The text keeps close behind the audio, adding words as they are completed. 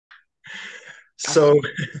So,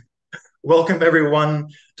 welcome everyone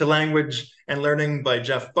to Language and Learning by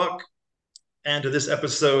Jeff Buck and to this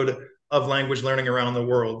episode of Language Learning Around the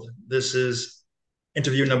World. This is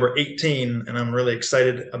interview number 18, and I'm really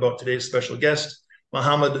excited about today's special guest,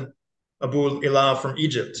 Mohamed AboulEla from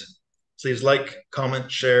Egypt. Please like,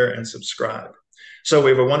 comment, share, and subscribe. So, we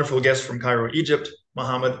have a wonderful guest from Cairo, Egypt,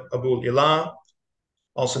 Mohamed AboulEla,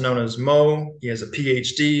 also known as Mo. He has a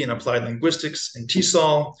PhD in applied linguistics in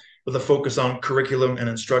TESOL with a focus on curriculum and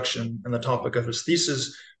instruction, and the topic of his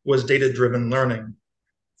thesis was data-driven learning.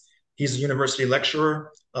 He's a university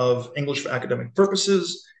lecturer of English for academic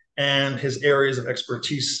purposes, and his areas of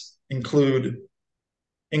expertise include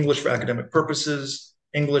English for academic purposes,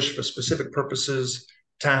 English for specific purposes,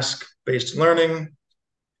 task-based learning,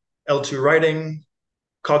 L2 writing,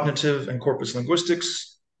 cognitive and corpus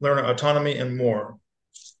linguistics, learner autonomy, and more.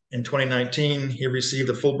 In 2019, he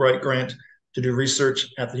received a Fulbright grant to do research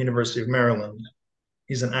at the University of Maryland.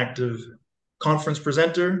 He's an active conference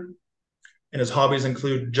presenter, and his hobbies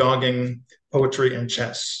include jogging, poetry, and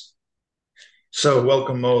chess. So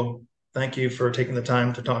welcome, Mo. Thank you for taking the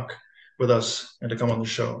time to talk with us and to come on the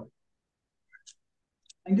show.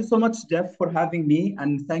 Thank you so much, Jeff, for having me,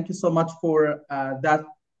 and thank you so much for that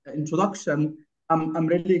introduction. I'm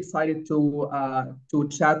really excited to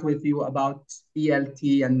chat with you about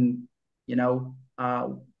ELT and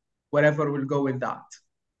wherever we'll go with that.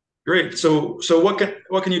 Great. So what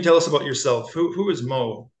can you tell us about yourself? Who is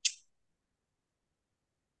Mo?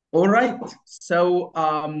 All right. So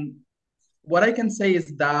what I can say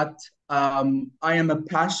is that I am a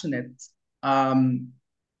passionate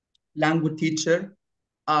language teacher.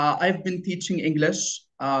 I've been teaching English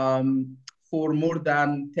for more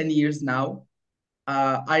than 10 years now.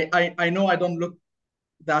 I know I don't look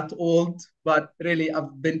that old, but really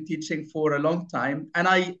I've been teaching for a long time, and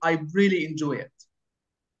I really enjoy it.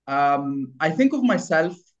 I think of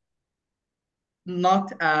myself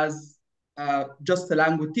not as just a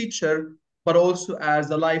language teacher, but also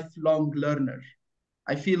as a lifelong learner.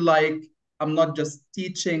 I feel like I'm not just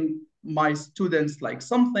teaching my students like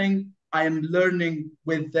something, I am learning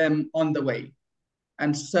with them on the way.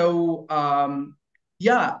 And so,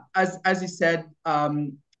 yeah, as you said,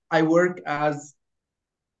 I work as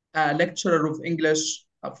a lecturer of English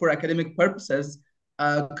for academic purposes.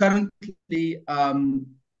 Currently,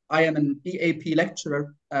 I am an EAP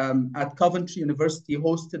lecturer at Coventry University,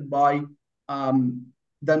 hosted by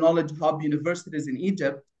the Knowledge Hub universities in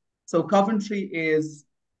Egypt. So Coventry is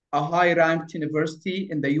a high-ranked university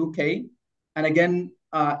in the UK. And again,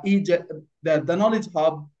 Egypt, the Knowledge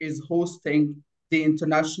Hub is hosting the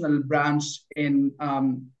international branch in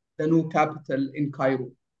the new capital in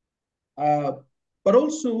Cairo. But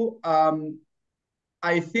also,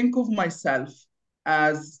 I think of myself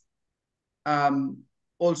as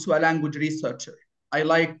also a language researcher. I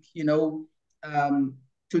like, to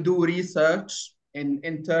do research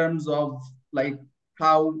in terms of like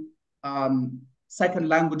how second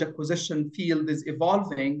language acquisition field is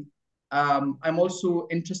evolving. I'm also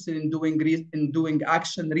interested in doing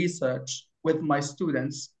action research with my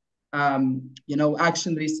students.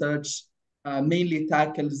 Action research mainly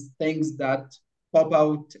tackles things that pop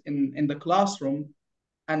out in the classroom.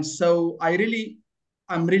 And so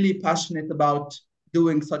I'm really passionate about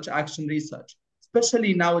doing such action research,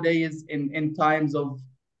 especially nowadays in times of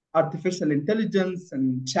artificial intelligence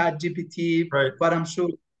and ChatGPT. Right. But I'm sure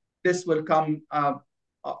this will come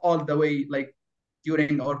all the way like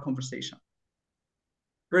during our conversation.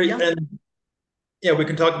 Great. Yeah. And yeah, we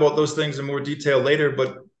can talk about those things in more detail later,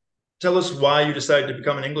 but tell us why you decided to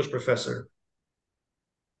become an English professor.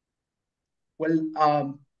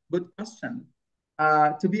 Well, good question.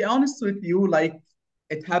 To be honest with you, like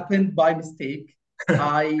it happened by mistake.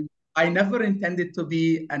 I never intended to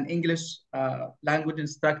be an English language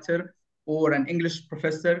instructor or an English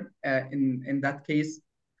professor in that case.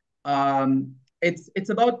 It's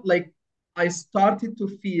about like I started to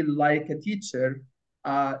feel like a teacher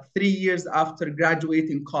 3 years after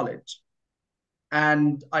graduating college.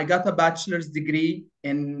 And I got a bachelor's degree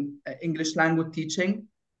in English language teaching.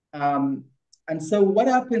 And so what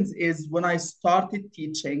happens is when I started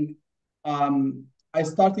teaching, I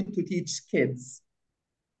started to teach kids.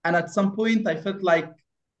 And at some point I felt like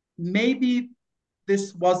maybe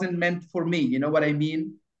this wasn't meant for me, you know what I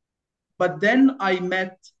mean? But then I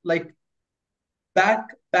met like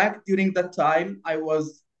back during that time, I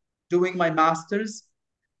was doing my master's.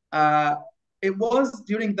 It was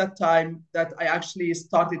during that time that I actually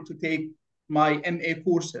started to take my MA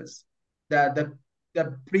courses, the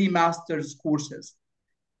pre-master's courses.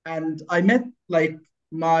 And I met like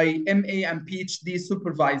my MA and PhD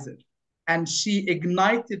supervisor. and she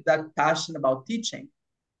ignited that passion about teaching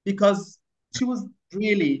because she was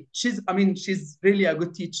really, she's really a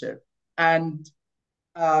good teacher. And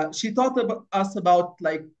she taught us about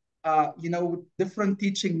like, different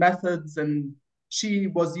teaching methods, and she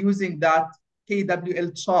was using that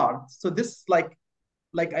KWL chart. So this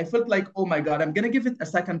like I felt like, oh my God, I'm gonna give it a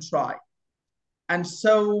second try. And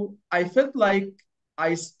so I felt like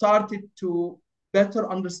I started to better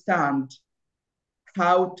understand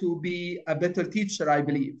how to be a better teacher, I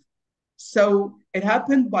believe. So it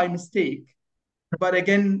happened by mistake. But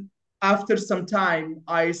again, after some time,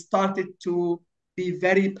 I started to be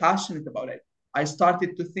very passionate about it. I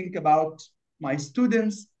started to think about my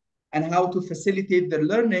students and how to facilitate their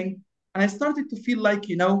learning. And I started to feel like,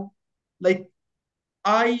 like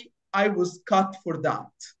I I was cut for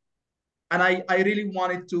that. And I really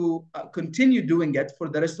wanted to continue doing it for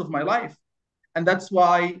the rest of my life. And that's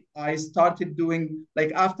why I started doing,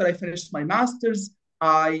 like, after I finished my master's,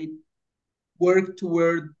 I worked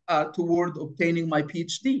toward obtaining my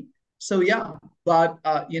PhD. So yeah, but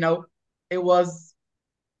it was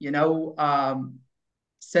you know um,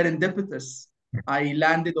 serendipitous. I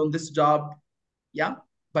landed on this job, yeah,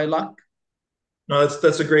 by luck. No,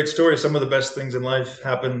 that's a great story. Some of the best things in life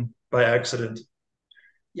happen by accident.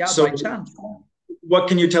 Yeah, So, by chance. what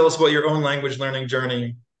can you tell us about your own language learning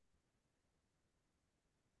journey?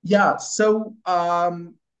 Yeah. So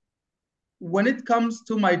when it comes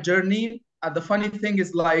to my journey, the funny thing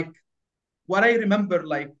is, like, what I remember,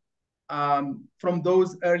 like, from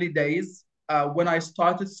those early days when I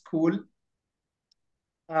started school,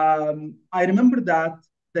 I remember that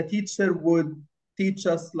the teacher would teach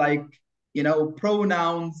us, like,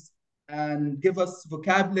 pronouns and give us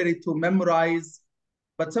vocabulary to memorize.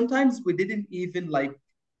 But sometimes we didn't even like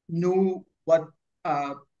know what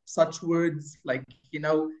uh, such words, like,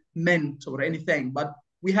 meant or anything. But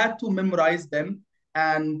we had to memorize them,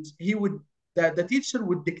 and the teacher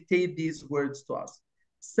would dictate these words to us.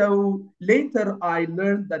 So later I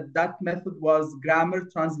learned that that method was grammar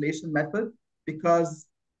translation method, because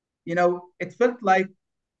it felt like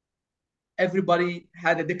everybody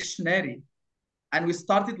had a dictionary, and we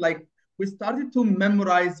started to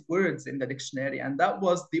memorize words in the dictionary, and that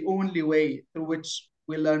was the only way through which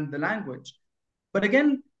we learned the language. But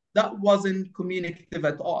again, that wasn't communicative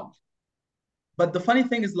at all. But the funny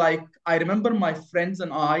thing is, like, I remember my friends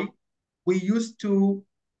and I, we used to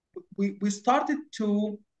we started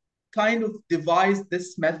to kind of devise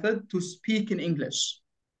this method to speak in English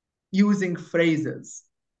using phrases.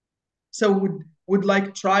 So would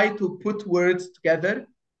like try to put words together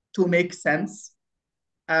to make sense.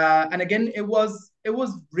 And again, it was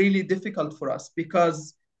really difficult for us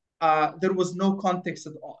because there was no context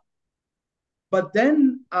at all. But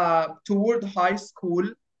then toward high school,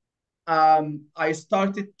 I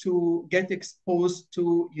started to get exposed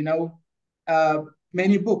to uh,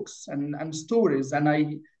 many books and stories, and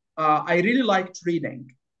I really liked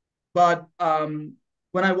reading. But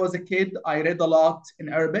when I was a kid, I read a lot in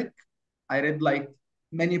Arabic. I read like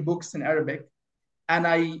many books in Arabic, and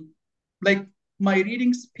I like my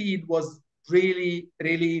reading speed was really,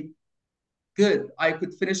 really good. I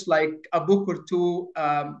could finish like a book or two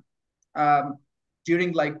um,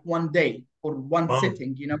 during like one day or one Wow.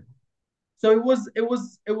 sitting. So it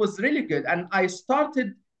was really good. And I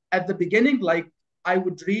started at the beginning, like, I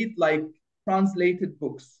would read like translated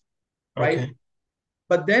books, right? Okay.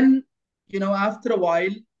 But then, after a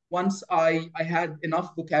while, once I had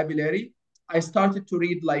enough vocabulary, I started to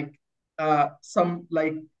read like some,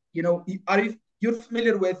 like, you're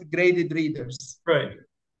familiar with graded readers, Right.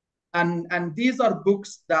 and these are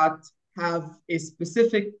books that have a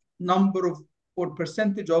specific number of or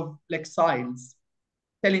percentage of lexiles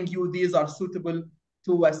telling you these are suitable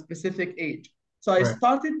to a specific age. So I Right.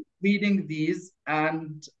 started reading these,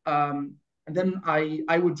 and then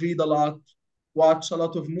I would read a lot, watch a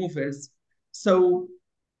lot of movies. So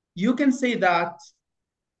you can say that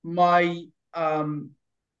my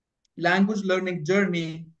language learning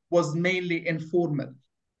journey was mainly informal,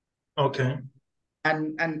 Okay.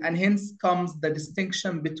 and hence comes the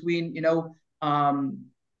distinction between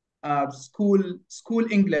school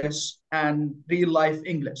English and real life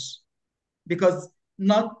English, because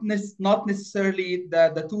not necessarily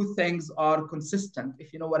the two things are consistent,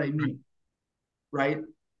 if you know what I mean, right?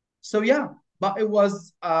 So yeah, but it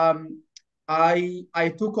was I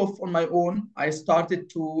took off on my own. I started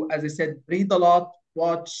to, as I said, read a lot,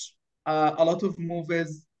 watch a lot of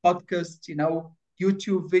movies, podcasts,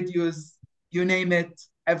 YouTube videos, you name it,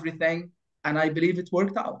 everything, and I believe it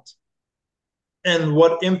worked out. And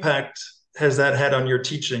what impact has that had on your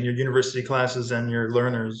teaching, your university classes, and your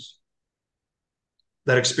learners?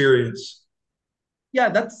 That experience. Yeah,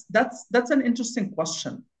 that's an interesting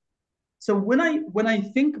question. So when I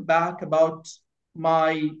think back about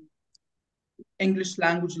my English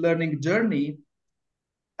language learning journey,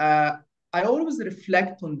 uh, I always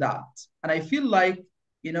reflect on that, and I feel like,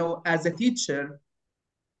 as a teacher,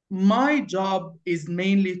 my job is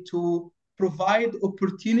mainly to provide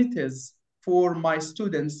opportunities for my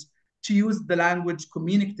students to use the language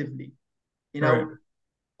communicatively. You Right, know,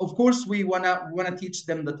 of course, we wanna teach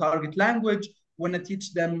them the target language, wanna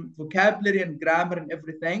teach them vocabulary and grammar and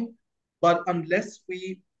everything, but unless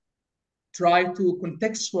we try to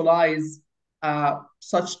contextualize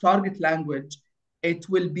such target language, it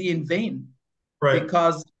will be in vain. right,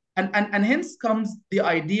 Because and hence comes the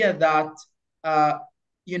idea that uh,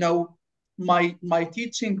 you know my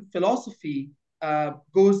teaching philosophy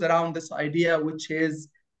goes around this idea, which is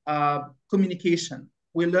communication.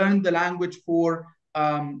 We learn the language for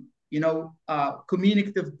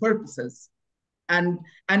communicative purposes, and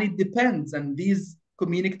and it depends, and these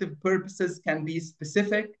communicative purposes can be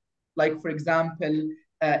specific, like for example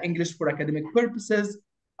English for academic purposes,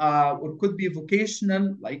 or could be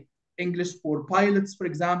vocational, like English for pilots, for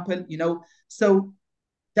example. So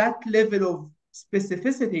that level of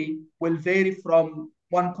specificity will vary from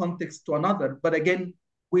one context to another, but again,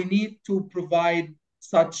 we need to provide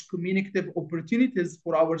such communicative opportunities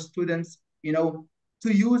for our students,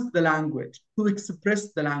 to use the language, to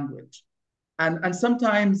express the language. And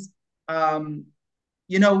sometimes, um,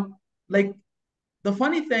 you know like, the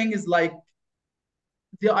funny thing is, like,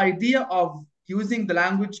 the idea of using the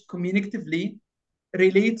language communicatively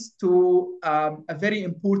relates to a very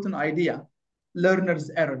important idea: learners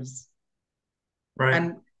errors. right,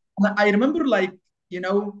 And I remember, like, you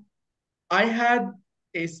know I had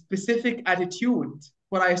a specific attitude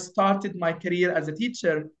when I started my career as a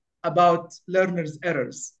teacher about learners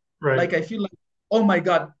errors. right, Like, I feel like, oh my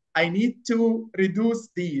god, I need to reduce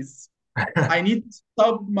these. I need to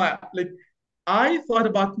stop my, like, I thought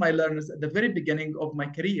about my learners at the very beginning of my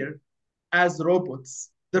career as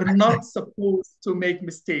robots. They're not supposed to make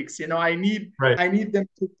mistakes. right, I need them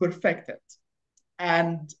to perfect it.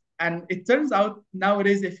 And it turns out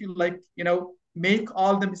nowadays I feel like, make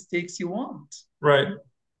all the mistakes you want. right,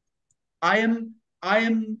 I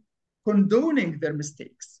am condoning their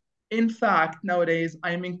mistakes. In fact, nowadays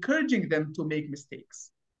I am encouraging them to make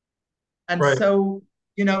mistakes. And right, so,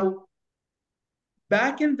 you know,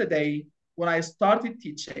 back in the day when I started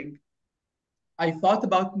teaching, I thought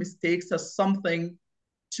about mistakes as something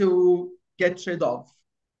to get rid of,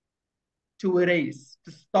 to erase,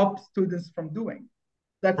 to stop students from doing.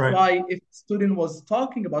 That's right, why if a student was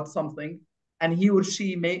talking about something and he or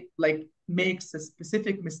she makes a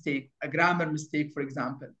specific mistake, a grammar mistake, for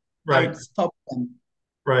example, I right, would stop them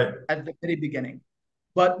right, at the very beginning.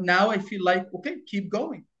 But now I feel like, okay, keep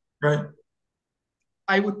going. right,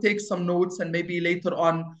 I would take some notes, and maybe later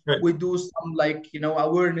on right, we do some, like,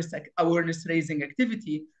 awareness raising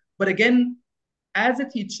activity. But again, as a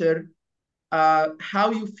teacher,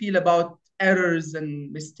 how you feel about errors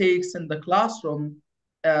and mistakes in the classroom,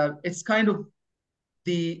 it's kind of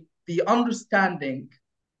the understanding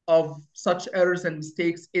of such errors and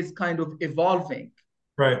mistakes is kind of evolving.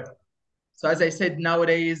 right. So as I said,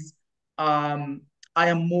 nowadays, I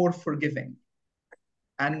am more forgiving,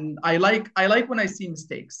 and I like when I see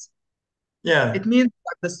mistakes. Yeah, It means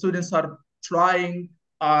that the students are trying,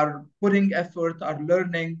 are putting effort, are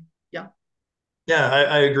learning. Yeah, yeah,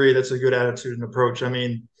 I agree. That's a good attitude and approach. I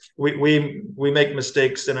mean, we make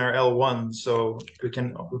mistakes in our L1, so we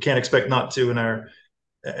can't expect not to in our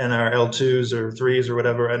L2s or threes or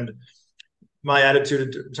whatever. And my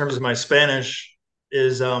attitude in terms of my Spanish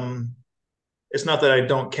is it's not that I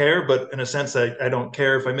don't care, but in a sense, I don't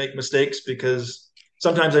care if I make mistakes because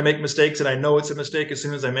sometimes I make mistakes and I know it's a mistake as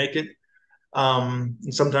soon as I make it. And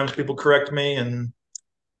sometimes people correct me, and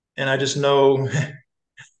I just know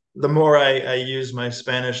the more I use my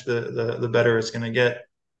Spanish, the better it's going to get.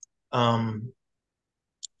 Um,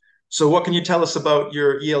 so, what can you tell us about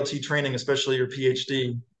your ELT training, especially your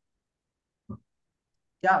PhD?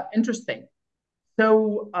 yeah, interesting.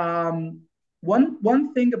 So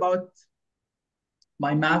one thing about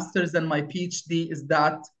my master's and my PhD is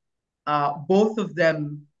that both of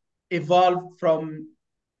them evolved from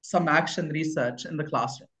some action research in the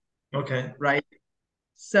classroom, Okay, right?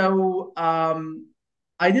 So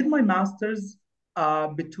I did my master's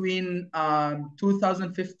between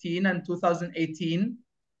 2015 and 2018,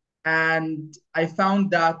 and I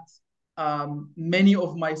found that many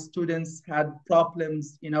of my students had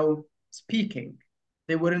problems, speaking.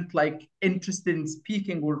 They weren't, like, interested in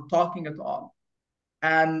speaking or talking at all.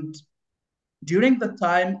 And during the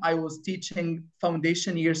time I was teaching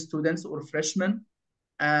foundation year students or freshmen,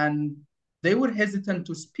 and they were hesitant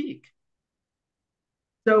to speak.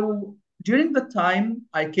 So during the time,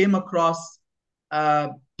 I came across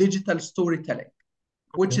digital storytelling,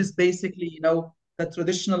 which Okay. is basically, the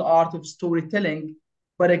traditional art of storytelling,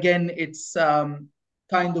 but again, it's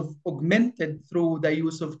kind of augmented through the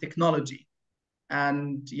use of technology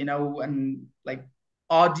and and like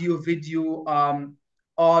audio, video,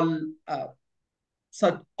 all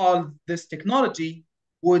all this technology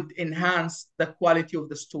would enhance the quality of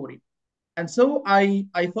the story. And so I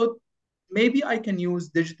thought maybe I can use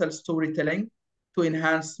digital storytelling to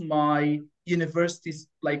enhance my university's,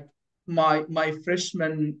 like my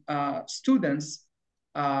freshman students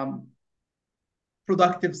um,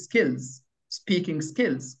 productive skills, speaking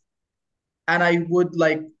skills. And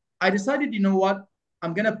I decided, you know what,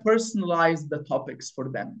 I'm gonna personalize the topics for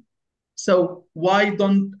them. So why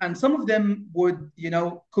don't, and some of them would,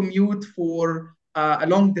 commute for a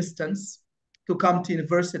long distance to come to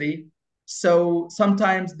university. So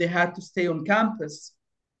sometimes they had to stay on campus,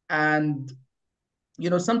 and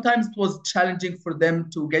sometimes it was challenging for them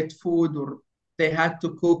to get food, or they had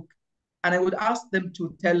to cook. And I would ask them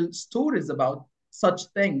to tell stories about such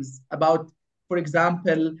things. About, for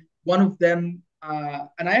example, one of them,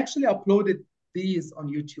 and I actually uploaded these on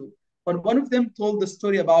YouTube, but one of them told the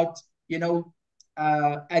story about,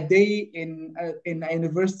 a day in a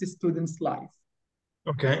university student's life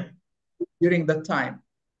Okay. during that time.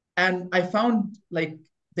 And I found like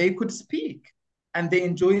they could speak and they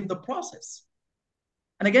enjoyed the process.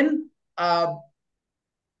 And again,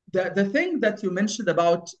 the thing that you mentioned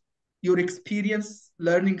about your experience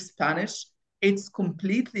learning Spanish, it's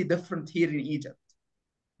completely different here in Egypt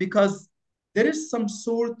because there is some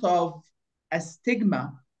sort of a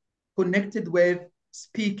stigma connected with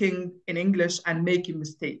speaking in English and making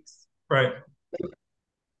mistakes. Right.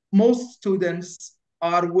 Most students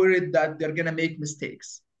are worried that they're going to make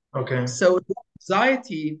mistakes. Okay. So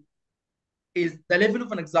the level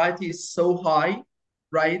of anxiety is so high,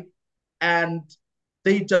 right? And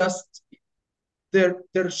they just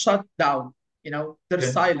they're shut down, they're Okay.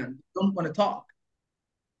 silent, don't want to talk.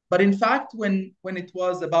 But in fact, when it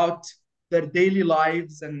was about their daily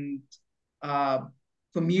lives and uh,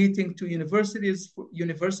 commuting to university,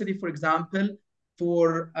 for example,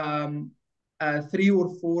 for 3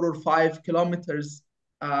 or 4 or 5 kilometers,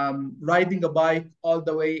 riding a bike all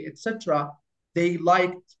the way, etc., they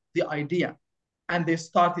liked the idea and they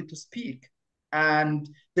started to speak, and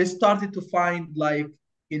they started to find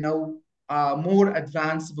more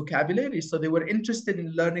advanced vocabulary. So they were interested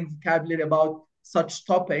in learning vocabulary about such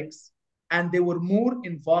topics, and they were more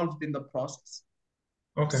involved in the process.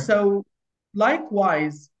 Okay. So,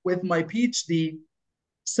 likewise, with my PhD,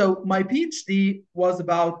 so my PhD was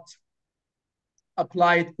about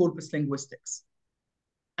applied corpus linguistics.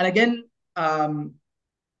 And again, um,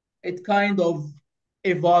 it kind of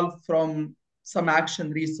evolved from some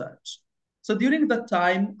action research. So during that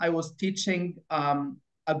time, I was teaching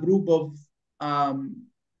a group of um,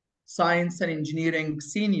 science and engineering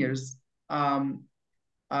seniors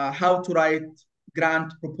how to write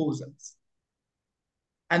grant proposals.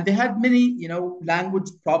 And they had many, language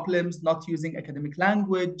problems, not using academic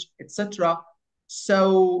language, etc.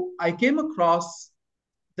 So I came across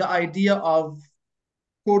the idea of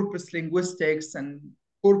corpus linguistics and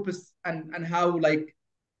how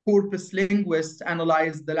corpus linguists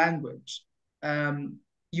analyze the language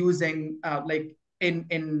using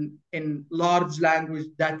in large language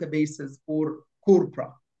databases or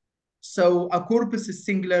corpora. So a corpus is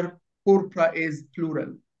singular, corpora is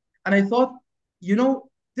plural. And I thought,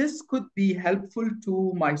 this could be helpful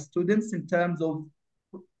to my students in terms of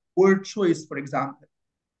word choice, for example.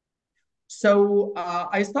 So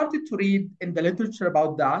I started to read in the literature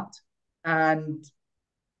about that, and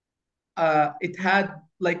it had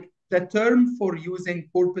like the term for using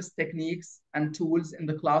corpus techniques and tools in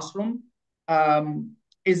the classroom um,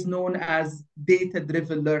 is known as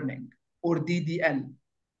data-driven learning, or DDL.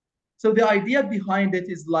 So the idea behind it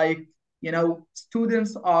is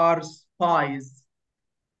students are spies.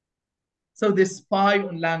 So they spy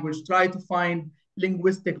on language, try to find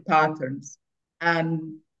linguistic patterns.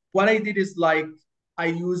 And what I did is I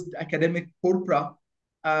used academic corpora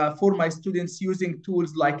for my students using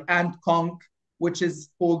tools like AntConc, which is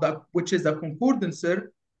a concordancer.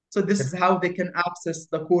 So this is how they can access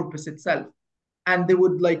the corpus itself. And they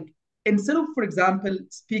would instead of, for example,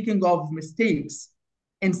 speaking of mistakes,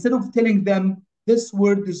 instead of telling them this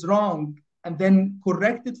word is wrong and then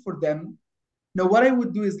correct it for them, now what I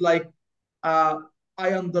would do is uh,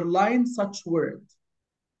 I underline such word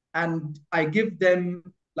and I give them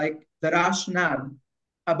the rationale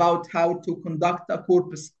about how to conduct a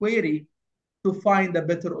corpus query, to find a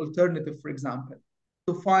better alternative, for example,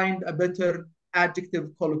 to find a better adjective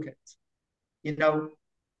collocate. You know,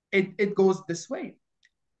 it goes this way.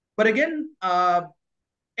 But again,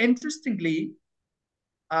 interestingly,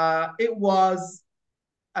 it was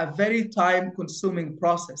a very time-consuming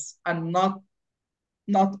process, and not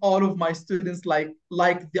all of my students like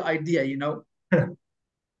the idea, you know.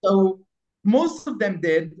 So most of them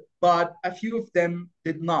did, but a few of them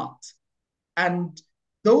did not. And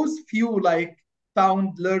those few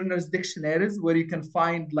found learners dictionaries where you can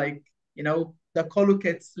find the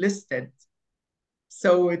collocates listed.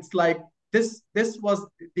 So it's like this was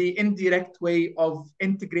the indirect way of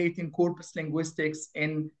integrating corpus linguistics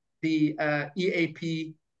in the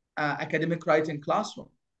EAP academic writing classroom,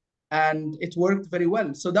 and it worked very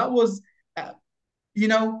well. So that was, uh, you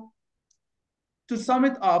know, to sum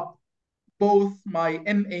it up, both my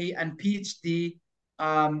MA and PhD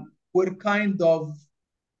were kind of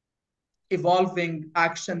evolving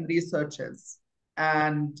action researches.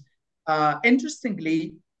 And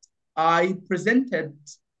interestingly, I presented,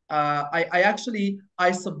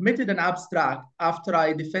 I submitted an abstract after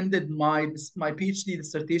I defended my PhD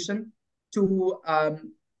dissertation to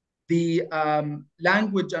the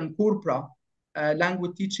Language and Corpora,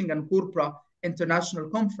 Language Teaching and Corpora International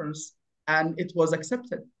Conference, and it was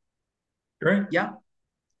accepted. Great. Yeah.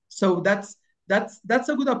 So that's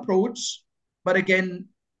a good approach, but again,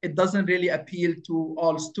 it doesn't really appeal to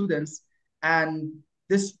all students. And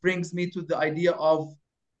this brings me to the idea of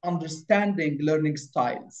understanding learning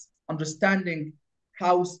styles, understanding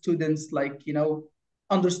how students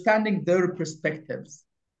understanding their perspectives,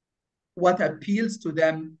 what appeals to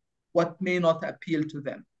them, what may not appeal to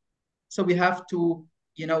them. So we have to,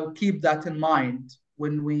 keep that in mind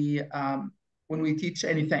when we teach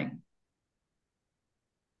anything.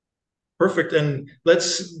 Perfect. And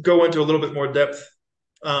let's go into a little bit more depth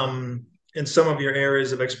in some of your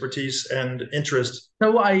areas of expertise and interest.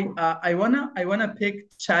 So I wanna pick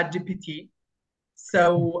ChatGPT.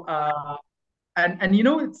 So and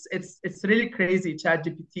it's really crazy,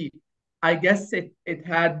 ChatGPT. I guess it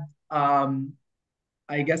had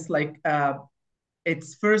I guess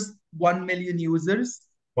its first 1 million users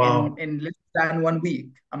Wow. in less than 1 week.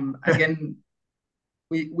 Again,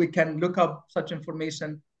 we can look up such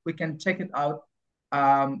information, we can check it out.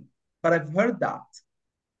 But I've heard that.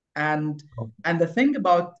 And the thing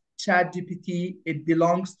about ChatGPT, it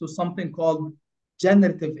belongs to something called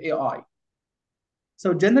generative AI.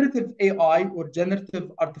 So generative AI, or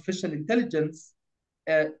generative artificial intelligence,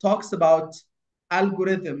 talks about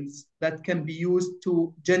algorithms that can be used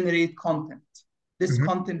to generate content. This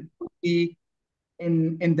content could be,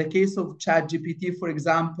 in the case of ChatGPT, for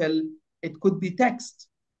example, it could be text.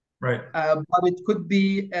 Right. But it could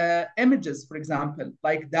be images, for example,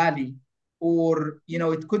 like DALI, or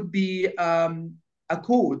it could be a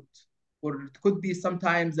code, or it could be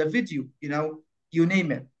sometimes a video, you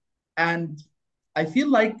name it. And I feel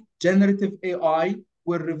like generative AI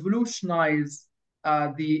will revolutionize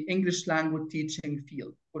the English language teaching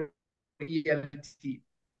field, or ELT.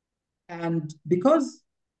 And because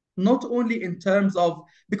not only in terms of,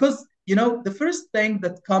 because the first thing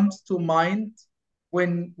that comes to mind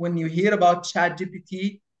when you hear about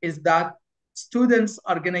ChatGPT is that students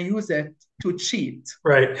are going to use it to cheat.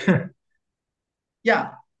 Right.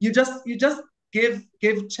 Yeah, you just give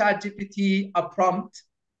ChatGPT a prompt,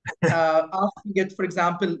 asking it, for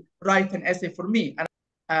example, write an essay for me.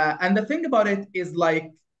 And the thing about it is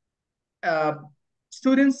uh,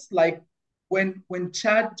 students, when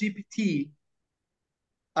ChatGPT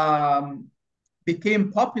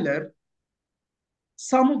became popular,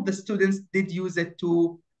 some of the students did use it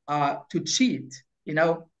to cheat,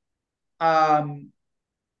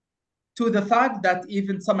 to the fact that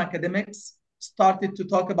even some academics started to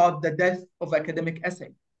talk about the death of academic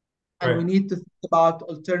essay. And we need to think about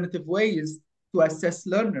alternative ways to assess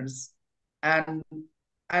learners. But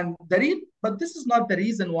this is not the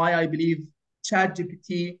reason why I believe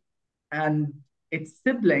ChatGPT and its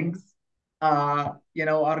siblings, are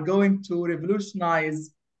going to revolutionize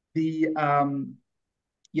the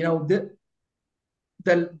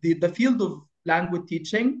the field of language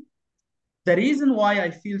teaching. The reason why I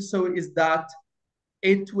feel so is that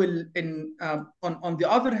it will, on the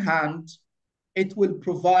other hand, it will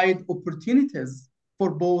provide opportunities for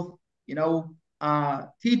both,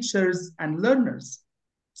 teachers and learners.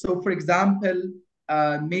 So, for example,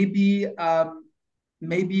 maybe,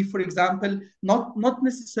 for example, not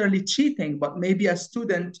necessarily cheating, but maybe a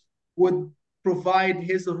student would provide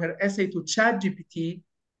his or her essay to ChatGPT,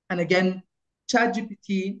 and again,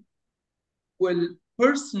 ChatGPT will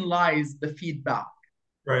personalize the feedback,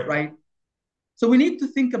 Right. right? So we need to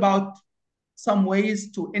think about some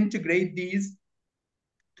ways to integrate these,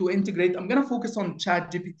 I'm going to focus on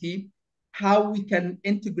ChatGPT, how we can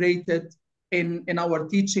integrate it in our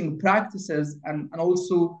teaching practices and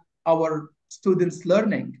also our students'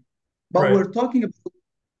 learning. But Right. we're talking about,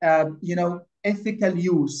 ethical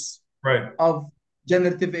use Right. of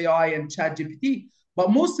generative AI and ChatGPT.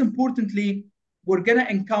 But most importantly, we're going to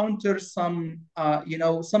encounter some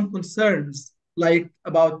concerns like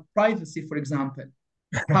about privacy, for example.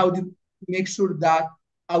 How do we make sure that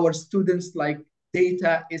our students like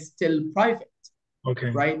data is still private,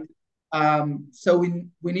 Okay. right? So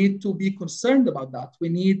we need to be concerned about that. We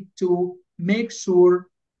need to make sure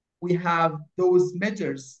we have those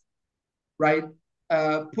measures, right,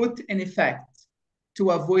 put in effect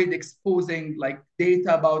to avoid exposing like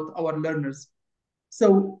data about our learners.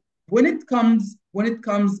 So I want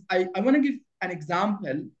to give an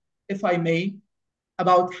example, if I may,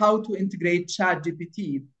 about how to integrate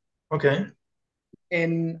ChatGPT Okay.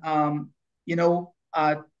 in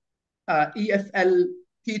EFL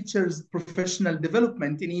teachers' professional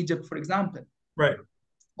development in Egypt, for example. Right.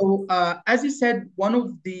 So, as you said, one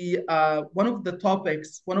of the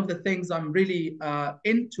topics, one of the things I'm really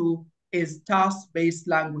into is task-based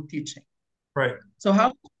language teaching. Right. So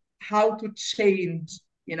how to change,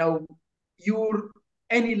 your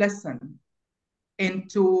any lesson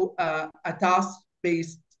into a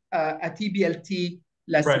task-based, a TBLT Right.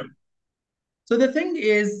 lesson. So the thing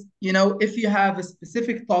is, if you have a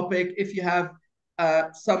specific topic, if you have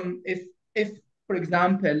if for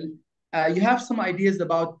example, you have some ideas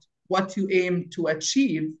about what you aim to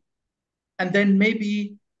achieve, and then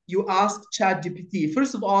maybe you ask ChatGPT.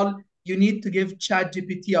 First of all, you need to give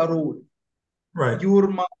ChatGPT a role. Right. You're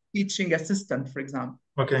my teaching assistant, for example,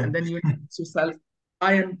 Okay. and then you introduce yourself.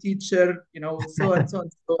 I am teacher, so and so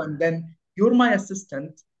and so, and then you're my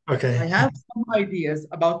assistant. I Okay. have some ideas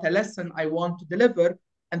about a lesson I want to deliver,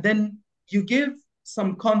 and then you give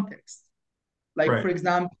some context, like Right. for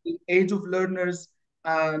example, age of learners,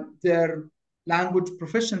 their language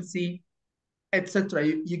proficiency, etc.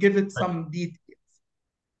 You give it Right. some details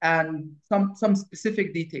and some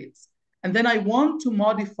specific details, and then I want to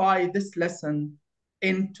modify this lesson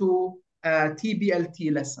into a TBLT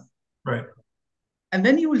lesson, Right. and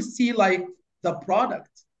then you will see like the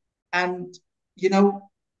product, and you know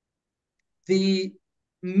the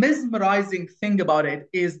mesmerizing thing about it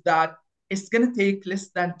is that it's going to take less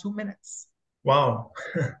than 2 minutes. Wow.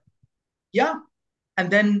 Yeah. And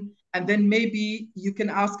then maybe you can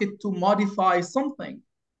ask it to modify something.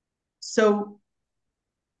 So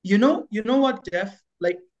you know what, Jeff?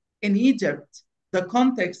 Like in Egypt, the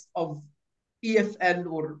context of EFL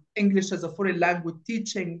or English as a foreign language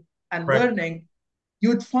teaching and Right. learning,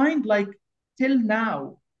 you'd find like till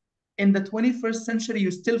now in the 21st century, you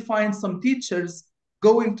still find some teachers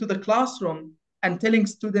going to the classroom and telling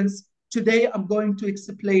students, today I'm going to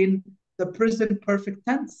explain the present perfect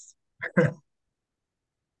tense.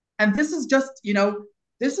 And this is just,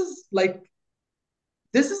 this is like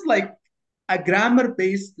this is like a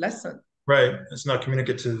grammar-based lesson, Right. It's not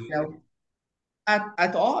communicative. you know,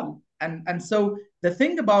 at all. And so the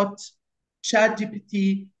thing about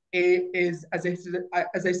ChatGPT is, as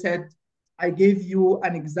I said, I gave you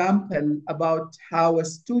an example about how a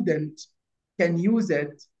student can use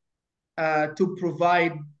it to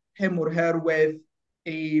provide him or her with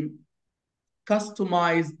a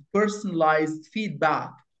customized, personalized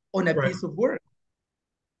feedback on a Right. piece of work.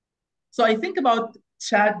 So I think about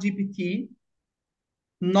ChatGPT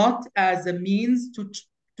not as a means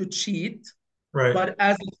to cheat, Right. but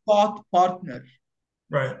as a thought partner.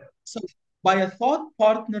 Right. So by a thought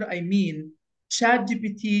partner, I mean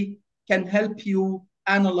ChatGPT can help you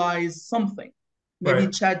analyze something. Maybe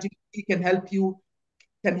Right. ChatGPT can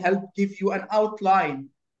help give you an outline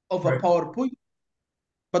of a Right. PowerPoint,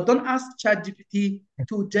 but don't ask ChatGPT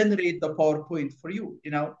to generate the PowerPoint for you.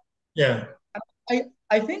 Yeah.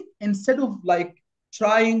 I think instead of like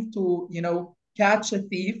trying to catch a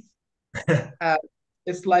thief, uh,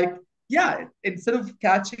 it's like, yeah, instead of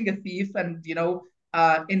catching a thief and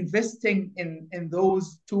investing in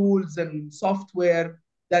those tools and software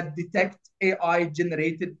that detect AI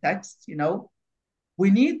generated text, we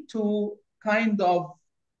need to kind of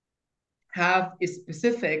have a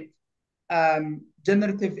specific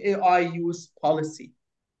generative AI use policy.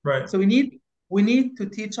 Right. So we need to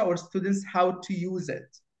teach our students how to use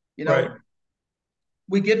it. You Right. know,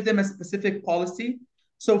 we give them a specific policy.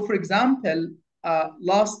 So, for example,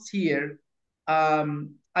 last year,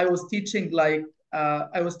 I was teaching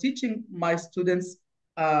my students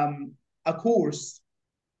a course,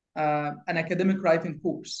 an academic writing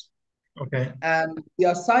course, Okay. and the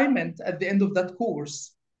assignment at the end of that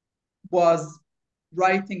course was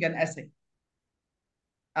writing an essay,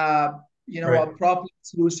 uh, Right. a problem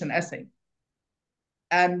solution essay.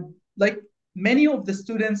 And like many of the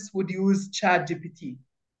students would use ChatGPT,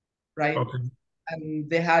 right? Okay. And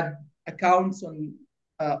they had accounts on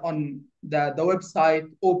the website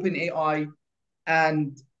OpenAI.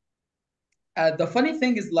 And the funny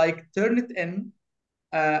thing is like Turnitin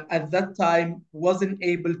at that time wasn't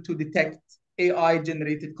able to detect AI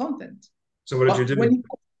generated content. So what did you But do?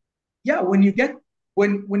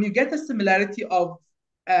 when you get a similarity of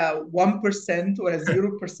 1% or a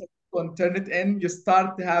 0% on Turnitin, you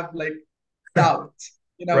start to have like doubt.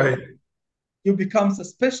 You Right. know, you become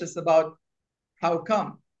suspicious about how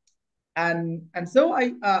come. And so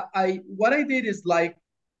I what I did is like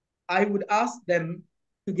I would ask them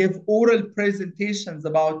to give oral presentations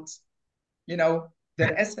about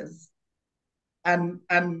their essays, and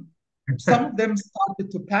some of them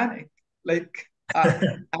started to panic, like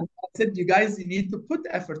and I said, you guys, you need to put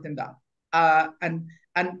effort in that, and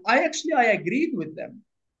I agreed with them.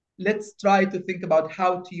 Let's try to think about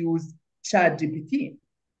how to use Chat GPT.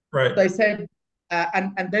 Right. So I said,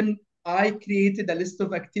 and then I created a list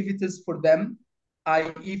of activities for them.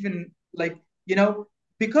 I even like,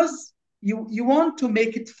 because you want to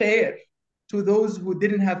make it fair to those who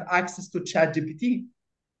didn't have access to ChatGPT.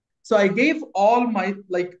 So I gave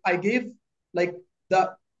like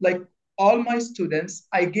the like all my students,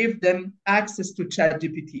 I gave them access to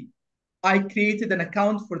ChatGPT. I created an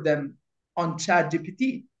account for them on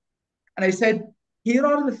ChatGPT. And I said, here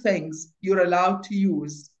are the things you're allowed Okay.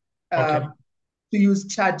 uh, to use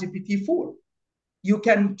ChatGPT for. You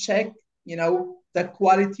can check, the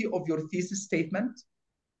quality of your thesis statement.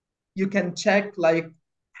 You can check like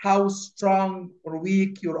how strong or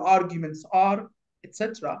weak your arguments are,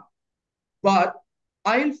 etc. But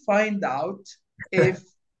I'll find out if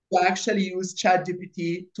you actually use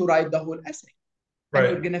ChatGPT to write the whole essay, and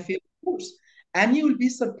Right. you're gonna fail the course, and you will be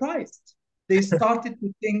surprised. They started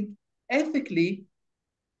to think ethically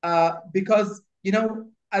because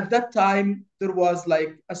at that time there was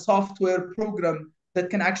like a software program that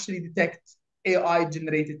can actually detect AI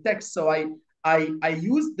generated text. So I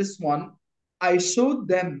used this one. I showed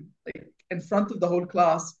them like in front of the whole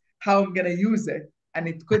class how I'm gonna use it, and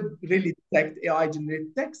it could really detect AI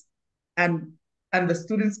generated text, and the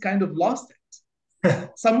students kind of lost it.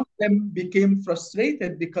 Some of them became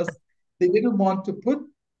frustrated because they didn't want to put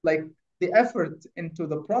like the effort into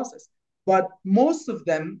the process, but most of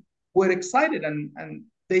them were excited, and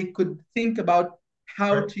they could think about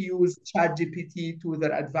how Right. to use ChatGPT to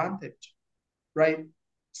their advantage, right?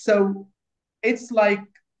 So it's like,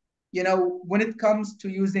 when it comes to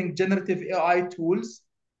using generative AI tools,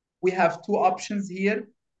 we have two options here: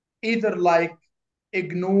 either like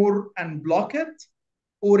ignore and block it,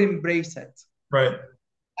 or embrace it. Right.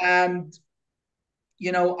 And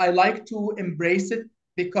I like to embrace it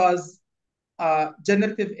because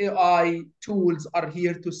generative AI tools are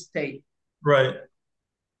here to stay. Right.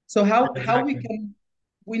 So how Exactly.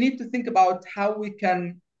 we need to think about how we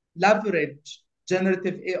can leverage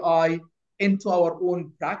generative AI into our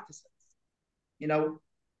own practices. You know,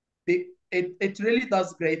 it really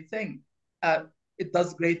does great thing. It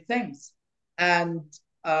does great things. And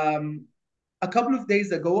um, a couple of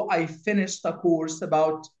days ago, I finished a course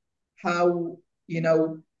about how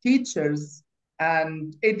teachers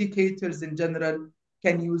and educators in general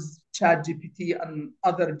can use ChatGPT and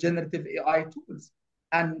other generative AI tools.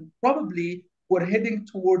 And probably we're heading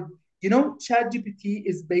toward, ChatGPT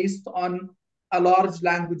is based on a large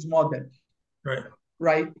language model, Right.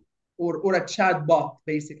 right? Or a chat bot,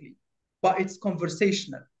 basically. But it's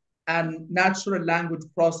conversational and natural language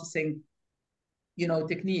processing,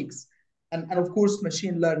 techniques, and of course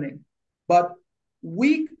machine learning. But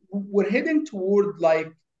we're heading toward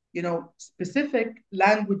like, specific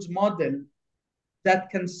language model that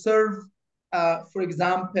can serve, for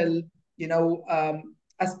example,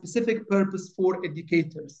 a specific purpose for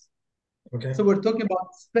educators. Okay. So we're talking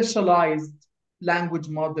about specialized language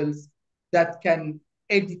models that can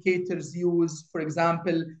educators use, for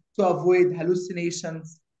example, to avoid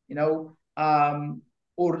hallucinations,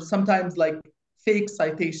 or sometimes like fake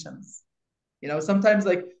citations. Sometimes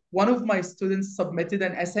like one of my students submitted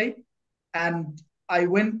an essay, and I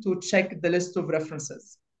went to check the list of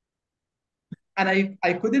references, and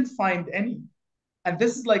I couldn't find any. And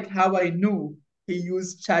this is like how I knew he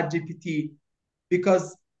used ChatGPT,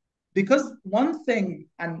 because one thing,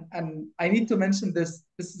 and I need to mention this,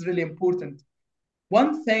 this is really important.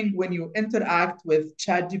 One thing, when you interact with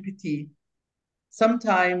ChatGPT,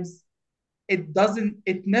 sometimes it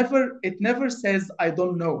never says I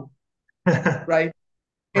don't know, right?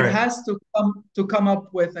 It Right. has to come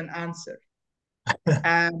up with an answer.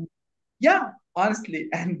 And yeah, honestly,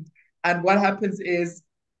 and what happens is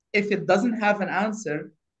if it doesn't have an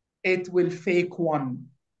answer, it will fake one.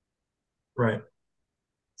 Right.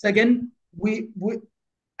 So again, we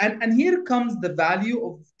and here comes the value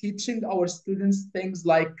of teaching our students things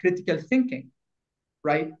like critical thinking,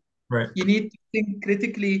 right? Right. You need to think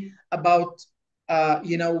critically about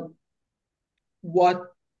you know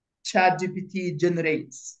what ChatGPT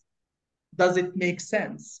generates. Does it make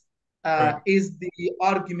sense? Right. Is the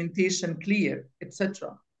argumentation clear,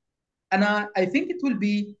 etc. And I think it will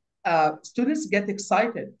be students get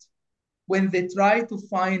excited when they try to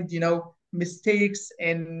find mistakes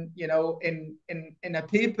in in a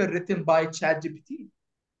paper written by ChatGPT.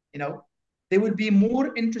 You know, they will be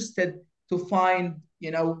more interested to find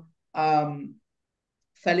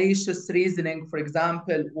fallacious reasoning, for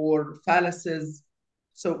example, or fallacies.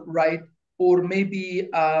 So, right, or maybe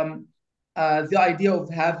the idea of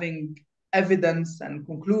having evidence and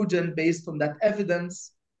conclusion based on that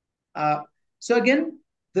evidence. Uh, so, again,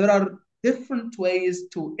 there are different ways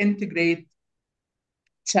to integrate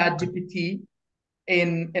ChatGPT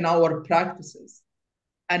in our practices.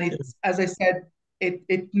 And Yeah. it's, as I said,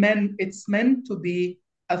 it's meant to be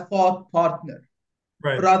a thought partner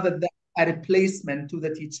Right. rather than a replacement to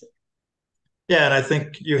the teacher. Yeah, and I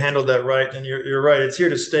think you handled that right. And you're right. It's here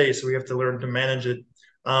to stay, so we have to learn to manage it.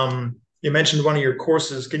 You mentioned one of your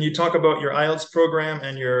courses. Can you talk about your IELTS program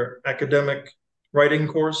and your academic writing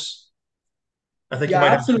course? I think you Yeah,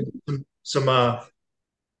 might have absolutely.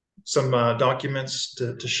 some documents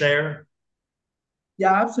to share.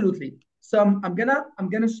 Yeah, absolutely. So I'm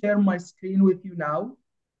gonna share my screen with you now.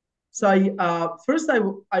 So first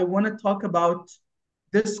I want to talk about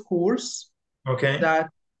this course Okay. that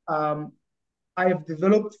um, I have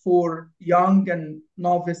developed for young and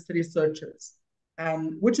novice researchers,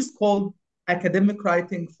 and which is called Academic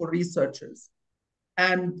Writing for Researchers.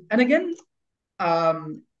 And again,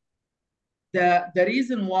 um, the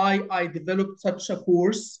reason why I developed such a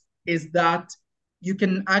course is that you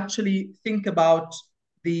can actually think about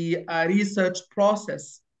the research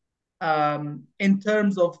process in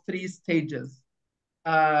terms of three stages: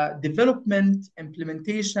 development,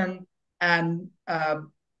 implementation, and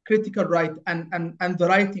critical write and the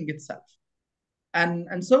writing itself.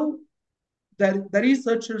 And so the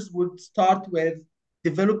researchers would start with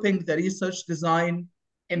developing the research design,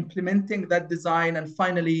 implementing that design, and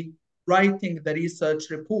finally writing the research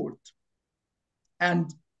report.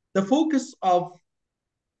 And the focus of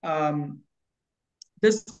um,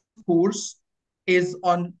 this course is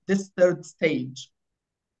on this third stage,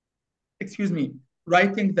 excuse me,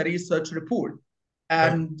 writing the research report.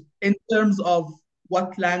 Right. And in terms of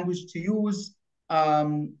what language to use,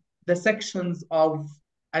 the sections of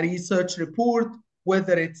a research report,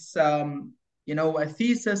 whether it's a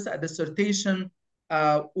thesis, a dissertation,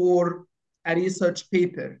 or a research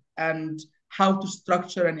paper, and how to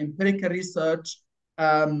structure an empirical research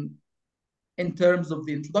um, in terms of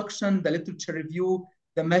the introduction, the literature review,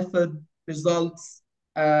 the method, results,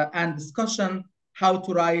 and discussion, how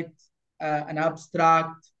to write an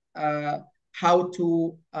abstract, how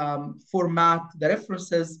to format the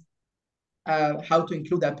references, how to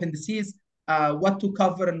include appendices, what to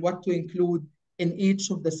cover and what to include in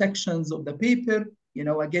each of the sections of the paper.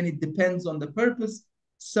 Again, it depends on the purpose.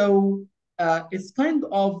 So it's kind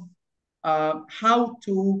of how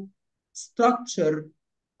to structure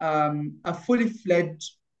a fully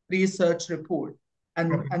fledged research report,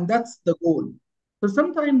 and Okay. and that's the goal. So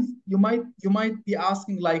sometimes you might be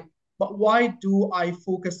asking like, but why do I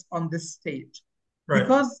focus on this stage? Right.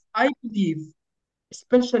 Because I believe,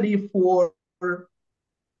 especially for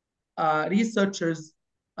researchers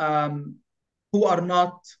um, who are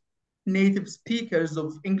not native speakers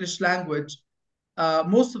of English language,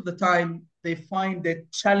 most of the time they find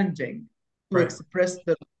it challenging to Right. express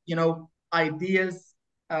their ideas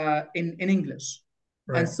in English.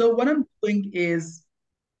 And Right. so what I'm doing is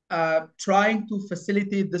trying to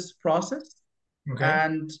facilitate this process, Okay.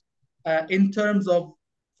 and in terms of,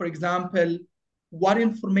 for example, what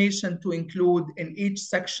information to include in each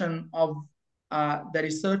section of the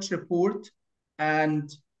research report, and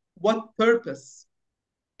what purpose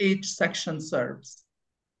each section serves.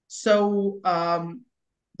 So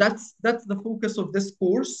that's the focus of this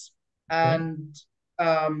course. Okay. And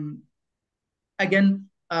um, again,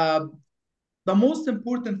 the most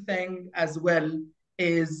important thing as well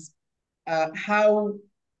is how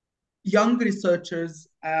young researchers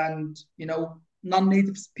and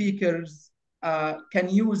non-native speakers can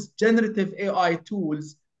use generative AI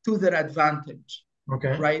tools to their advantage,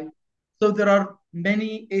 Okay. right? So there are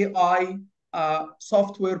many AI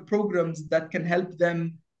software programs that can help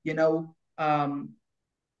them,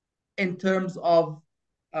 in terms of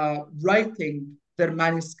writing their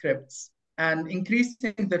manuscripts and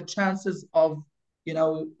increasing their chances of, you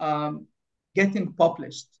know, um, getting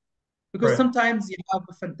published. Because Right. sometimes you have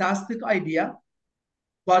a fantastic idea,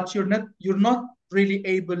 but you're not really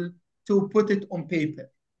able to put it on paper.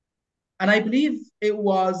 And I believe it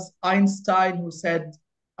was Einstein who said,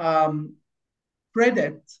 um,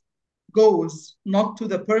 credit goes not to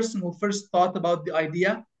the person who first thought about the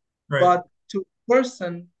idea, Right. but to the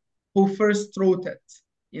person who first wrote it.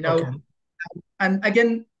 You Okay. know, and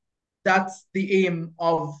again, that's the aim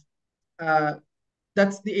of uh,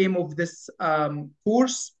 this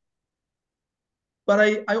course. But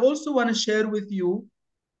I also want to share with you.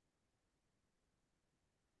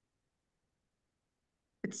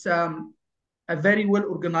 It's a very well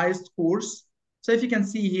organized course. So if you can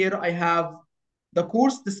see here, I have the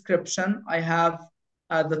course description, I have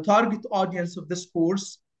the target audience of this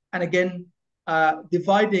course, and again,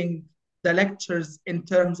 dividing the lectures in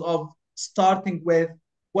terms of starting with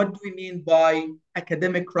what do we mean by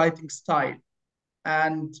academic writing style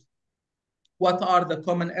and what are the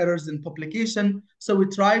common errors in publication. So we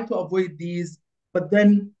try to avoid these, but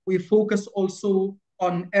then we focus also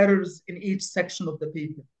on errors in each section of the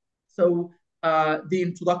paper. So the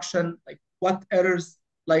introduction, like what errors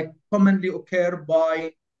like commonly occur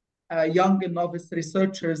by young and novice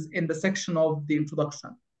researchers in the section of the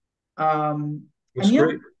introduction. Um, That's and yeah,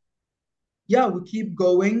 great. yeah, we keep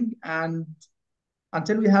going and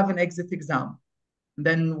until we have an exit exam.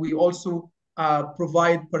 Then we also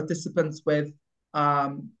provide participants with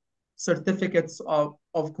um, certificates of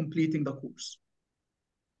completing the course.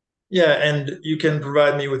 Yeah, and you can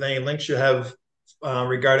provide me with any links you have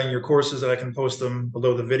regarding your courses that I can post them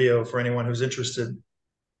below the video for anyone who's interested.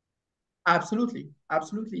 Absolutely.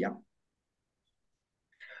 Absolutely. Yeah.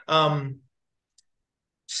 Um,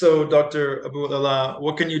 so, Dr. AboulEla,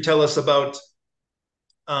 what can you tell us about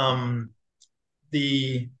um,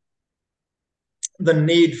 the the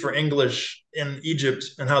need for English in Egypt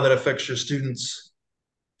and how that affects your students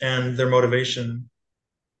and their motivation?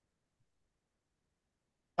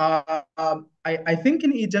 I think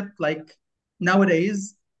in Egypt, like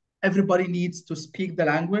nowadays, everybody needs to speak the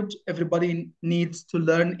language. Everybody needs to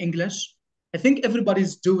learn English. I think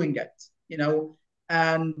everybody's doing it.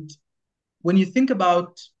 And when you think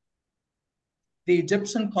about the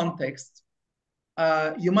Egyptian context,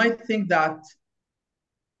 you might think that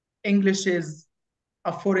English is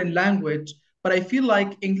a foreign language, but I feel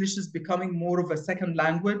like English is becoming more of a second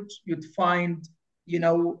language. You'd find, you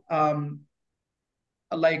know,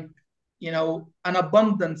 like, an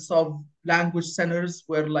abundance of language centers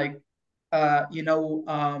where, like, uh, you know,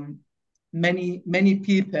 um, many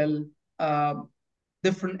people, um,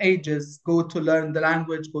 different ages, go to learn the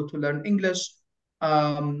language, go to learn English.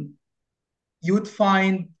 Um, you'd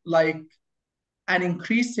find like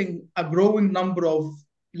a growing number of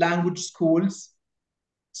language schools.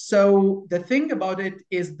 So the thing about it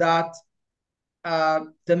is that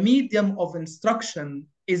the medium of instruction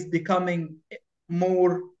is becoming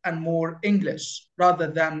more and more English rather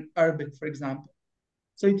than Arabic, for example.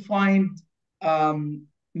 So you'd find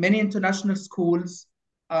many international schools,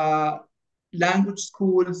 uh, language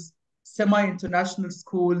schools, semi-international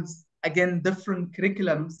schools, again, different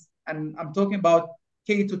curriculums. And I'm talking about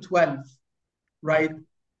K to 12, right?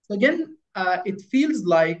 So again, it feels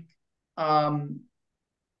like um,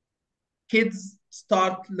 kids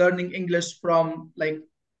start learning English from like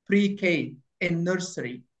pre-K in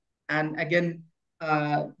nursery. And again,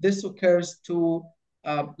 this occurs to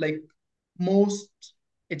like most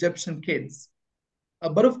Egyptian kids.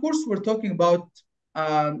 But of course, we're talking about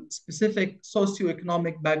specific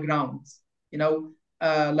socioeconomic backgrounds,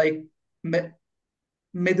 like me-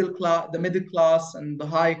 the middle class and the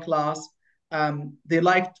high class. They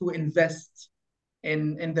like to invest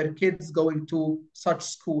in their kids going to such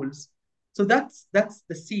schools. So that's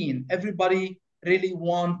the scene. Everybody really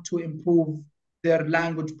want to improve their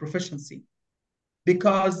language proficiency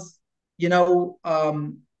because you know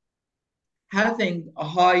having a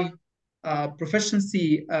high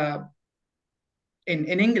proficiency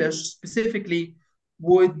in English specifically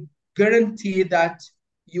would guarantee that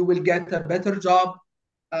you will get a better job,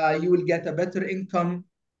 you will get a better income.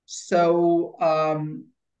 So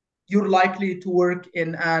you're likely to work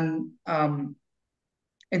in an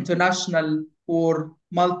international or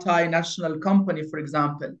multinational company, for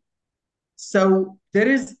example. So there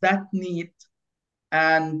is that need,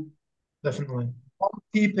 and Definitely.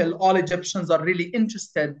 all Egyptians are really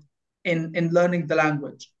interested in learning the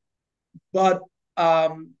language. But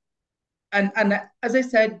and as I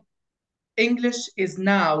said, English is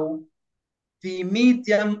now the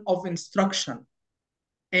medium of instruction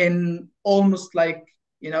in almost like,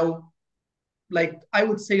 like I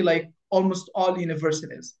would say like almost all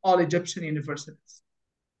universities, all Egyptian universities.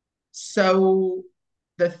 So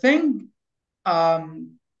the thing,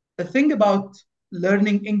 um, the thing about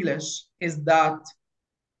learning English is that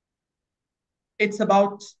it's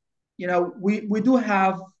about, we do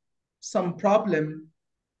have some problem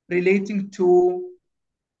relating to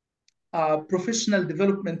professional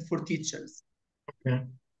development for teachers. Okay.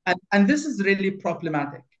 And this is really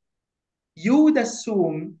problematic. You would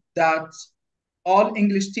assume that all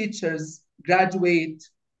English teachers graduate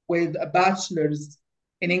with a bachelor's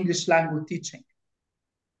in English language teaching.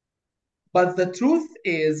 But the truth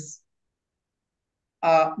is,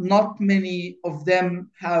 not many of them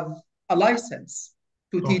have a license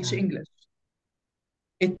to teach Okay. English.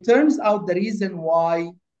 It turns out the reason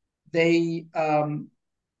why they,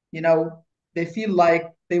 you know, they feel like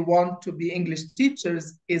they want to be English teachers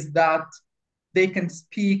is that they can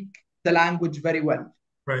speak the language very well,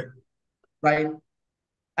 Right. right?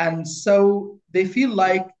 And so they feel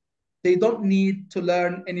like they don't need to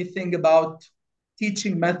learn anything about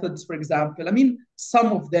teaching methods, for example. I mean, some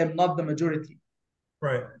of them, not the majority.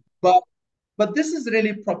 Right. But this is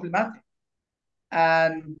really problematic.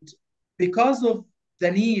 And because of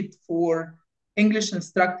the need for English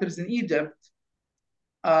instructors in Egypt,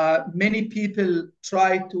 many people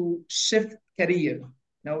try to shift career.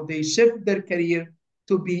 They shift their career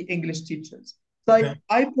to be English teachers. So Okay.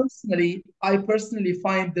 I personally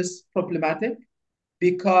find this problematic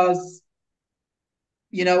because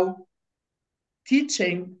you know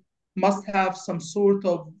teaching must have some sort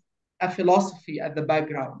of a philosophy at the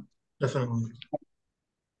background. Definitely.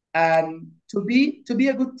 And to be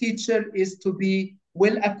a good teacher is to be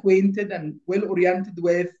well acquainted and well oriented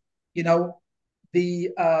with, you know, the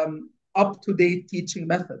up to date teaching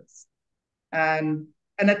methods, and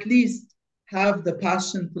at least have the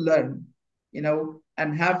passion to learn, and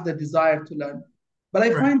have the desire to learn. But I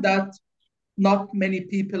Right. find that not many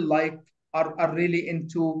people are really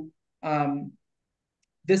into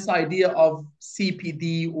this idea of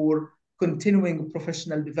CPD or continuing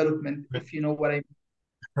professional development, Right. if you know what I mean.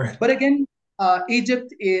 Right. But again,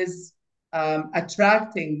 Egypt is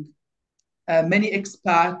attracting many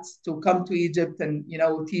expats to come to Egypt and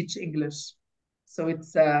teach English. So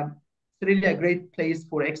it's really a great place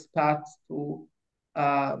for expats to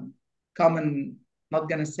come and, not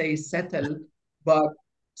gonna say settle, but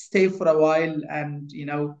stay for a while and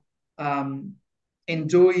um,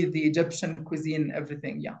 enjoy the Egyptian cuisine and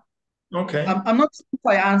everything. Yeah, Okay. I'm not sure if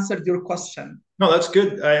I answered your question. No, that's good.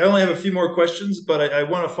 I only have a few more questions, but I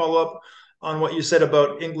want to follow up on what you said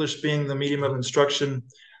about English being the medium of instruction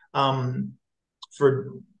um, for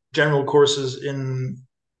general courses in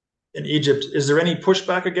Egypt. Is there any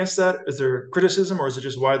pushback against that? Is there criticism, or is it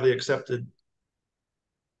just widely accepted?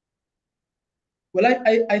 Well,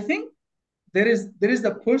 I think there is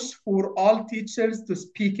a push for all teachers to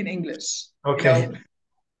speak in English. Okay.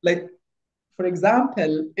 Like for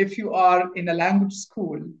example, if you are in a language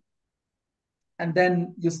school and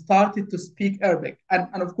then you started to speak Arabic,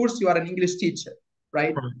 and of course you are an English teacher,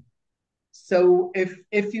 right? Right. So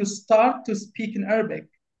if you start to speak in Arabic,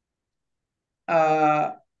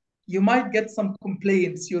 uh, you might get some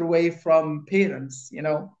complaints your way from parents,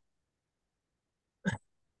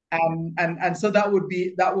 and so that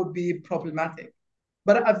would be problematic.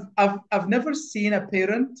 But I've never seen a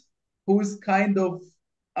parent who's kind of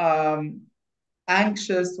um,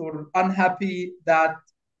 anxious or unhappy that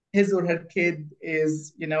his or her kid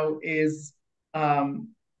is um,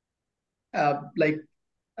 like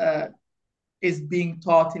uh, is being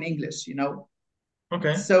taught in English.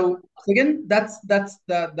 Okay. So again, that's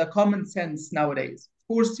the common sense nowadays. Of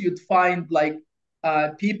course, you'd find like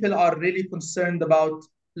people are really concerned about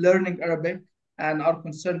learning Arabic and are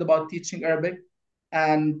concerned about teaching Arabic,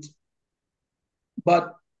 and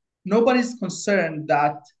but nobody's concerned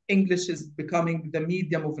that English is becoming the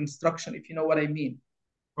medium of instruction, if you know what I mean.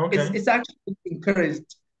 It's Okay. it's actually encouraged.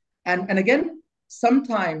 And again,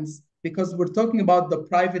 sometimes because we're talking about the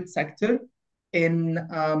private sector,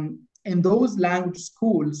 in those language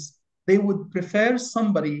schools, they would prefer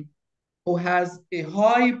somebody who has a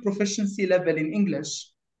high proficiency level in English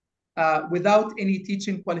without any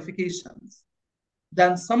teaching qualifications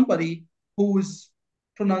than somebody whose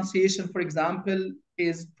pronunciation, for example,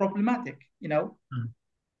 is problematic. Mm.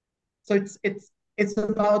 So it's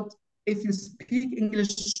about, if you speak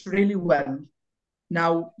English really well,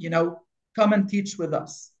 now come and teach with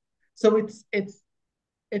us. So it's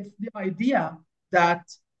the idea that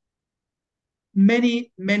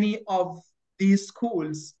many of these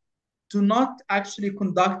schools do not actually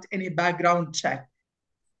conduct any background check,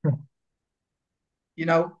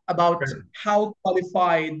 about Right. how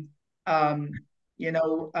qualified,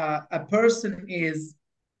 a person is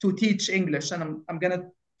to teach English. And I'm going to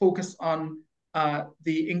focus on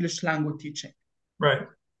the English language teaching. Right.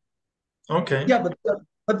 Okay. Yeah,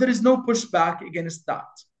 but there is no pushback against that.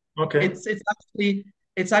 Okay.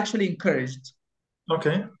 It's actually encouraged.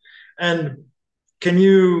 Okay. And can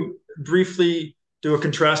you briefly do a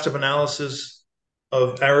contrastive analysis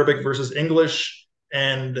of Arabic versus English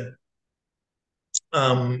and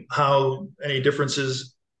how any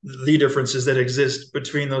differences, the differences that exist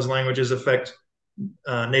between those languages affect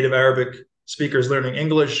native Arabic speakers learning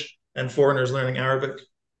English and foreigners learning Arabic?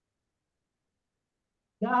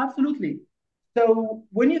 Yeah, absolutely. So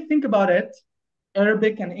when you think about it,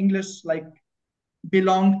 Arabic and English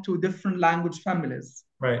belong to different language families,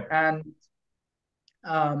 Right. and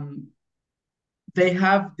um, they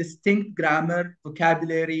have distinct grammar,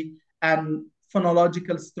 vocabulary, and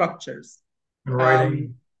phonological structures. And Um,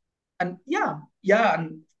 writing. and yeah, and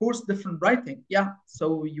of course, different writing. Yeah, so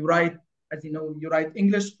you write, as you know, you write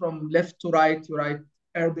English from left to right, you write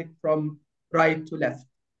Arabic from right to left.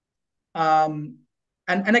 Um,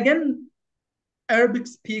 and again, Arabic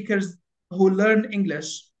speakers who learn English,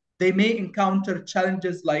 they may encounter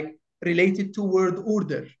challenges like related to word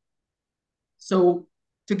order. So,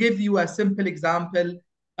 to give you a simple example,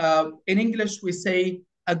 in English we say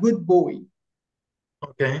a good boy.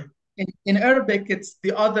 Okay. In Arabic, it's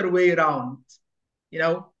the other way around. You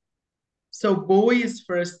know, so boy is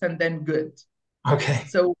first and then good. Okay.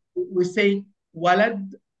 So we say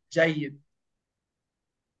walad jayid,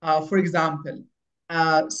 for example.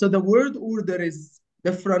 So the word order is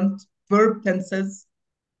different, verb tenses,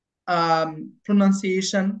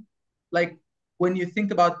 pronunciation. Like when you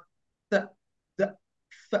think about the, th,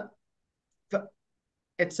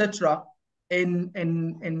 etc. In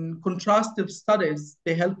contrastive studies,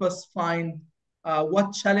 they help us find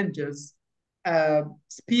what challenges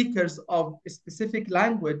speakers of a specific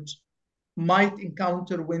language might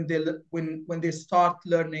encounter when they start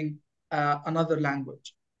learning another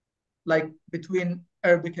language, like between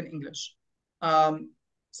Arabic and English. Um,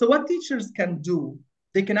 so what teachers can do,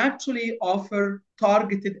 they can actually offer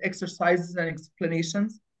targeted exercises and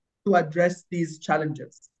explanations to address these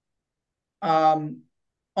challenges. Um,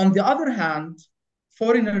 on the other hand,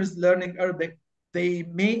 foreigners learning Arabic, they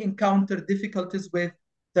may encounter difficulties with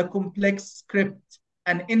the complex script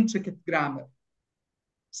and intricate grammar.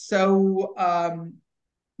 So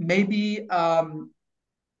maybe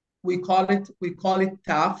we call it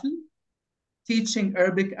TAFL, teaching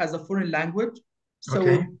Arabic as a foreign language.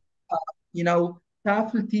 Okay. So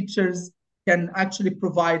TAFL teachers can actually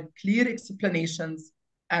provide clear explanations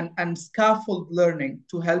and scaffold learning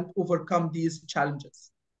to help overcome these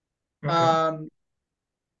challenges. Okay. Um,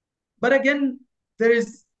 but again, there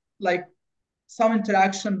is like some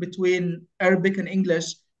interaction between Arabic and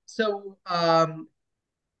English. So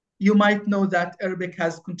you might know that Arabic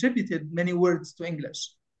has contributed many words to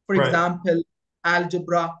English. For Right. example,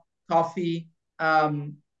 algebra, coffee,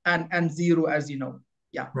 and zero, as you know.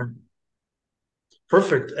 Yeah. Right.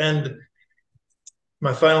 Perfect. And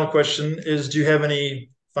my final question is, do you have any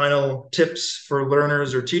final tips for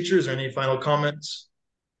learners or teachers, or any final comments?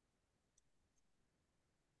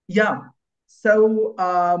 Yeah. So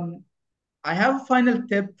I have a final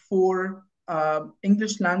tip for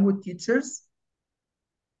English language teachers,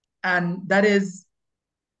 and that is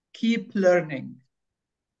keep learning.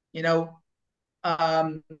 You know,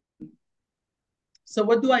 um, so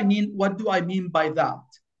what do I mean? What do I mean by that?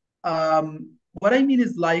 What I mean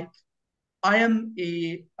is like I am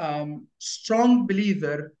a strong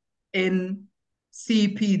believer in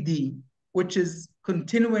CPD, which is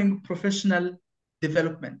continuing professional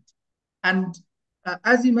development. And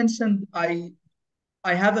as you mentioned, I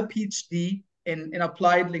have a PhD in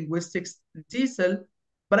applied linguistics in TESOL,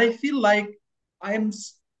 but I feel like I am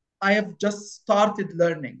I have just started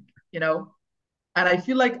learning, and I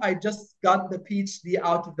feel like I just got the PhD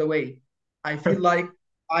out of the way. I feel like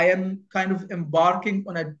I am kind of embarking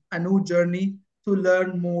on a new journey to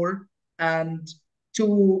learn more and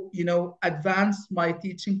to advance my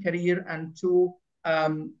teaching career and to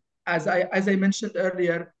as I mentioned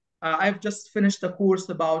earlier, I've just finished a course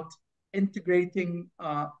about integrating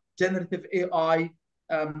generative AI,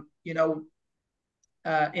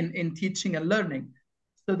 in teaching and learning.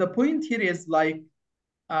 So the point here is like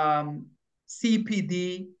um,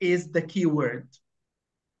 CPD is the key word.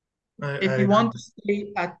 I If you agree. want to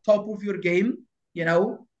stay at top of your game,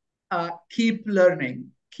 keep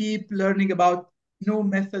learning about new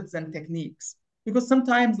methods and techniques. Because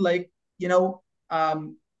sometimes, you know,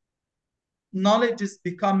 um, knowledge is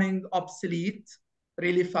becoming obsolete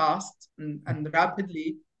really fast and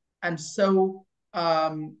rapidly. And so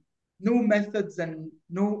new methods and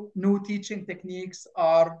new teaching techniques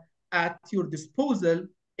are at your disposal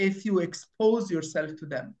if you expose yourself to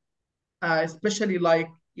them, especially like,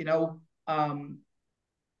 um,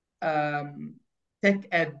 tech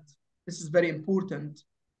ed. This is very important.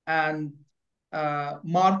 And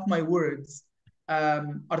mark my words,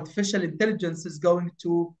 artificial intelligence is going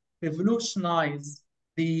to revolutionize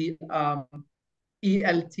the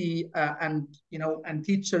ELT and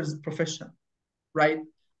teachers profession, right?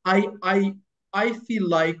 I I I feel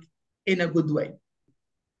like in a good way.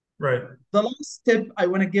 Right. The last tip I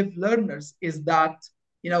want to give learners is that,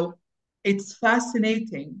 you know, it's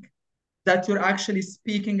fascinating that you're actually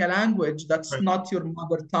speaking a language that's Right. not your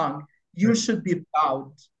mother tongue. You Right. should be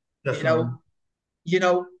proud. You Definitely. know, you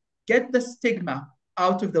know, get the stigma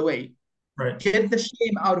out of the way, Right. get the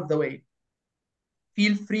shame out of the way.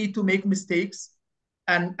 Feel free to make mistakes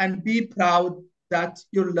and be proud that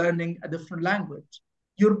you're learning a different language.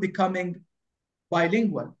 You're becoming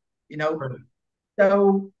bilingual, you know. Right.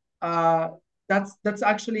 So that's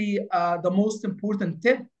actually the most important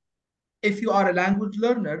tip. If you are a language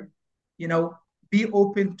learner, you know, be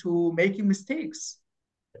open to making mistakes.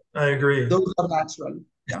 I agree. Those are natural.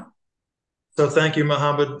 Yeah. So thank you,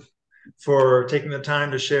 Mohammed, for taking the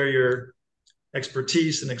time to share your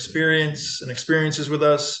expertise and experiences with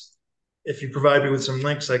us. If you provide me with some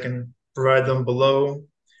links, I can provide them below.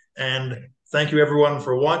 And thank you everyone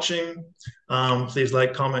for watching. Please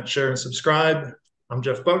like, comment, share, and subscribe. I'm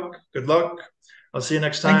Jeff Buck. Good luck. I'll see you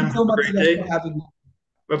next Thank time. you Have so a much, great Jeff, day. for having me.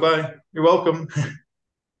 Bye-bye. You're welcome.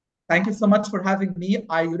 Thank you so much for having me.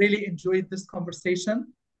 I really enjoyed this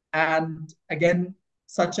conversation. And again,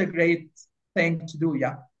 such a great thing to do.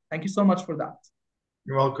 Yeah. Thank you so much for that.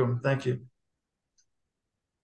 You're welcome. Thank you.